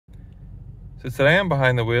So today I'm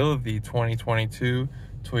behind the wheel of the 2022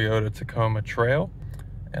 Toyota Tacoma Trail,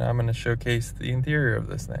 and I'm going to showcase the interior of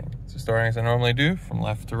this thing. So starting as I normally do, from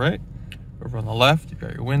left to right. Over on the left, you've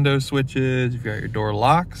got your window switches, you've got your door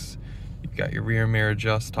locks, you've got your rear mirror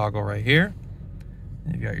adjust toggle right here,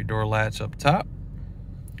 and you've got your door latch up top.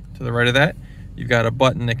 To the right of that, you've got a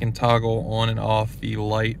button that can toggle on and off the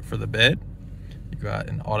light for the bed. You've got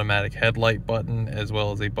an automatic headlight button, as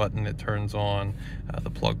well as a button that turns on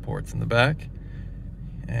the plug ports in the back.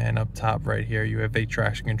 And up top right here, you have a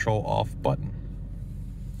traction control off button.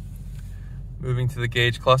 Moving to the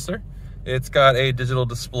gauge cluster, it's got a digital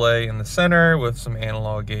display in the center with some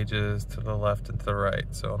analog gauges to the left and to the right.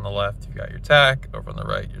 So on the left, you've got your tach, over on the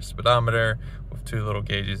right, your speedometer, with two little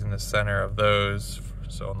gauges in the center of those.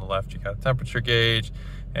 So on the left, you got a temperature gauge,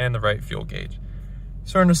 and the right, fuel gauge.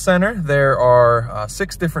 So in the center, there are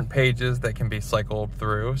 6 different pages that can be cycled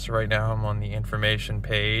through. So right now I'm on the information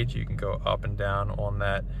page. You can go up and down on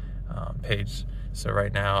that page. So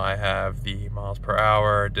right now I have the miles per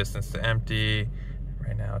hour, distance to empty,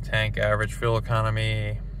 right now tank average fuel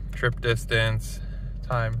economy, trip distance,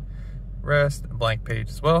 time, rest, a blank page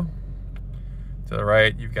as well. To the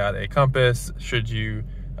right, you've got a compass. Should you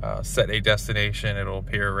set a destination, it'll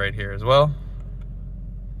appear right here as well.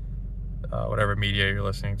 Whatever media you're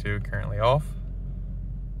listening to, currently off.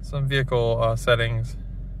 Some vehicle settings,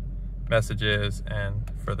 messages, and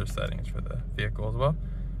further settings for the vehicle as well.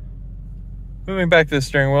 Moving back to the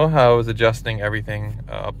steering wheel, how I was adjusting everything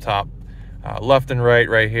up top. Left and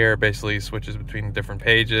right here basically switches between different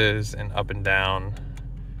pages, and up and down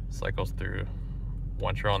cycles through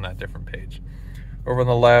once you're on that different page. Over on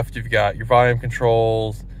the left, you've got your volume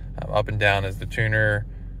controls. Up and down is the tuner,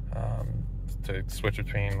 to switch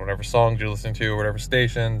between whatever songs you're listening to, or whatever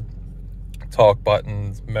station. Talk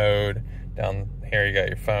buttons, mode. Down here you got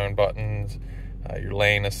your phone buttons, your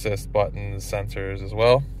lane assist buttons, sensors as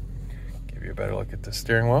well. Give you a better look at the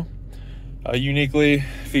steering wheel. Uniquely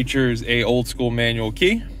features a old school manual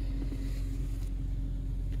key.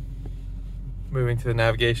 Moving to the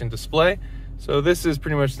navigation display. So this is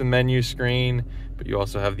pretty much the menu screen, but you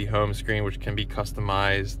also have the home screen, which can be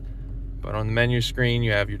customized. But on the menu screen,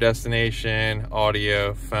 you have your destination,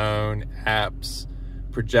 audio, phone, apps,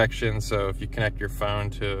 projection. So if you connect your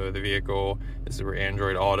phone to the vehicle, this is where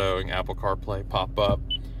Android Auto and Apple CarPlay pop up.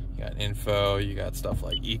 You got info, you got stuff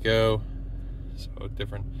like eco, so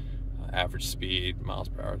different average speed, miles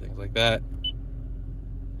per hour, things like that.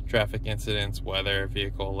 Traffic incidents, weather,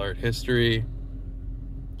 vehicle alert history.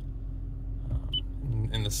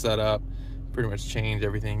 In the setup, pretty much change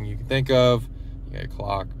everything you can think of. You got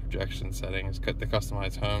clock, projection settings, the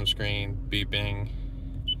customized home screen, beeping,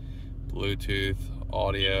 Bluetooth,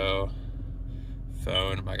 audio,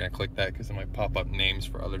 phone. I'm not gonna click that because it might pop up names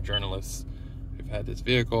for other journalists who've had this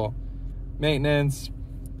vehicle. Maintenance,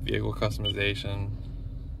 vehicle customization,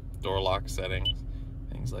 door lock settings,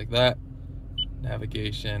 things like that.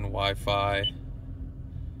 Navigation, Wi-Fi,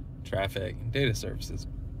 traffic, and data services.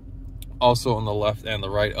 Also on the left and the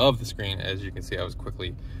right of the screen, as you can see, I was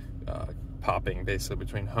quickly popping basically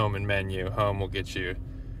between home and menu. Home will get you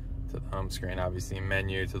to the home screen, obviously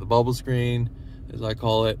menu to the bubble screen, as I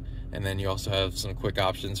call it. And then you also have some quick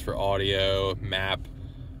options for audio, map,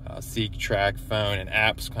 seek, track, phone, and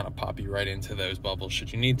apps, kind of pop you right into those bubbles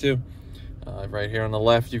should you need to. Right here on the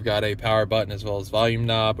left, you've got a power button as well as volume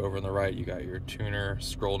knob. Over on the right, you got your tuner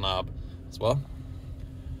scroll knob as well.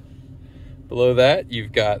 Below that,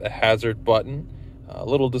 you've got a hazard button, a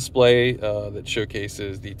little display that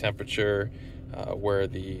showcases the temperature, where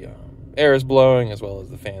the air is blowing, as well as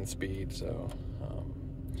the fan speed. So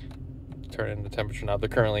turn in the temperature knob. They're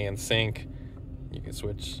currently in sync. You can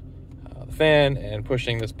switch the fan, and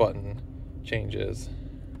pushing this button changes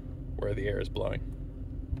where the air is blowing.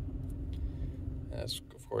 As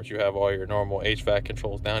of course, you have all your normal HVAC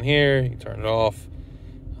controls down here. You can turn it off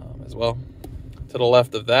as well. To the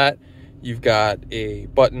left of that, you've got a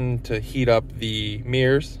button to heat up the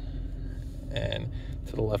mirrors, and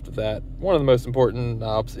to the left of that, one of the most important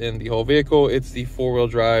knobs in the whole vehicle, it's the 4-wheel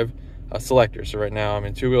drive selector. So right now I'm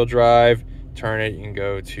in 2-wheel drive. Turn it, you can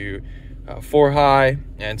go to 4 high,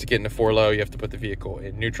 and to get into 4 low, you have to put the vehicle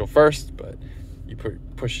in neutral first, but you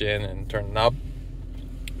push in and turn the knob.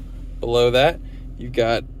 Below that, you've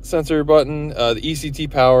got sensor button. The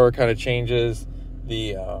ECT power kind of changes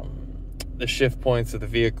the shift points of the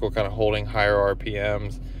vehicle, kind of holding higher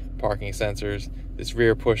RPMs. Parking sensors. This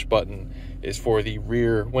rear push button is for the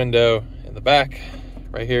rear window in the back.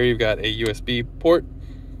 Right here, you've got a USB port,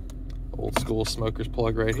 old school smoker's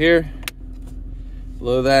plug right here.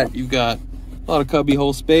 Below that, you've got a lot of cubby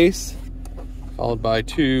hole space, followed by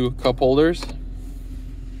 2 cup holders.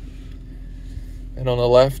 And on the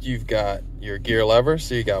left, you've got your gear lever.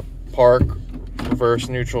 So you got park, reverse,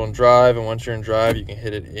 neutral, and drive. And once you're in drive, you can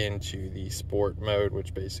hit it into the sport mode,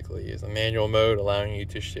 which basically is a manual mode, allowing you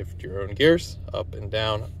to shift your own gears up and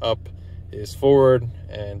down. Up is forward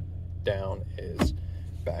and down is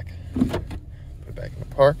back. Put it back in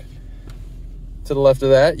the park. To the left of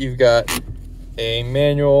that, you've got a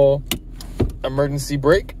manual emergency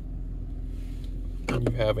brake. And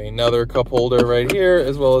you have another cup holder right here,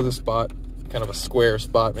 as well as a spot, kind of a square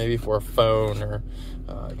spot, maybe for a phone, or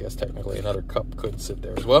I guess technically another cup could sit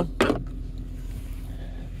there as well. You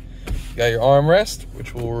got your armrest,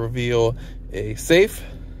 which will reveal a safe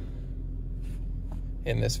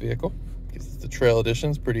in this vehicle. Because it's the Trail Edition,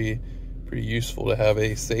 it's pretty useful to have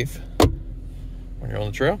a safe when you're on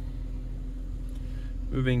the trail.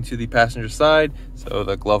 Moving to the passenger side, so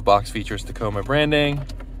the glove box features Tacoma branding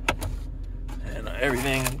and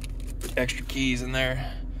everything, extra keys in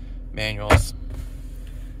there, manuals.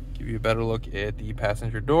 Give you a better look at the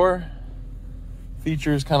passenger door.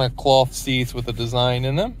 Features kind of cloth seats with a design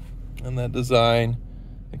in them, and that design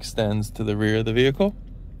extends to the rear of the vehicle.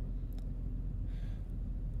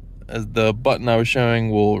 As the button I was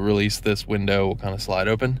showing will release, this window will kind of slide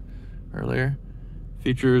open earlier.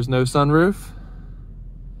 Features no sunroof,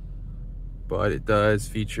 but it does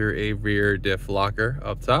feature a rear diff locker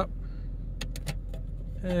up top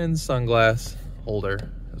and sunglass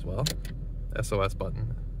holder as well, SOS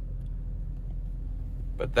button.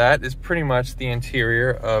 But that is pretty much the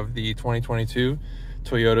interior of the 2022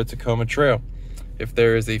 Toyota Tacoma Trail. If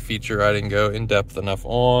there is a feature I didn't go in depth enough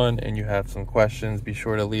on and you have some questions, be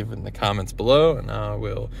sure to leave it in the comments below, and I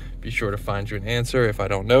will be sure to find you an answer. If I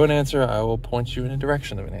don't know an answer, I will point you in a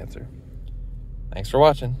direction of an answer. Thanks for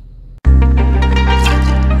watching.